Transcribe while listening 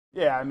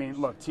Yeah, I mean,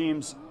 look,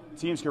 teams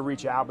could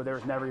reach out, but there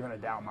was never even a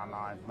doubt in my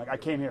mind. Like, I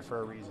came here for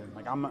a reason.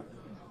 Like,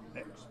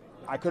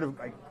 I could have,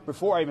 like,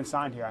 before I even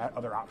signed here, I had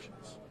other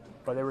options.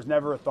 But there was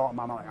never a thought in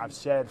my mind. Like, I've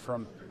said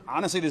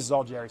honestly, this is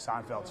all Jerry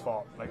Seinfeld's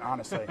fault. Like,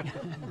 honestly.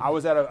 I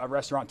was at a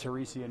restaurant,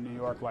 Teresi, in New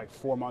York, like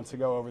 4 months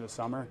ago over the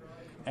summer.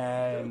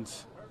 And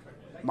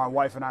my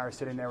wife and I are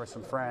sitting there with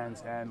some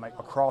friends, and, like,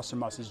 across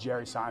from us is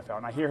Jerry Seinfeld.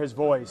 And I hear his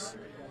voice,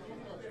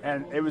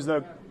 and it was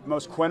the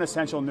most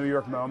quintessential New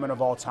York moment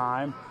of all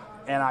time.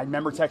 And I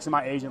remember texting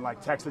my agent,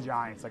 like, text the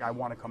Giants, like, I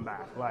want to come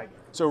back. Like,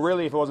 so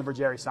really, if it wasn't for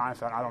Jerry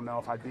Seinfeld, I don't know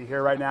if I'd be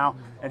here right now.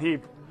 And he,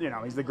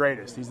 he's the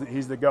greatest.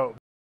 He's the GOAT.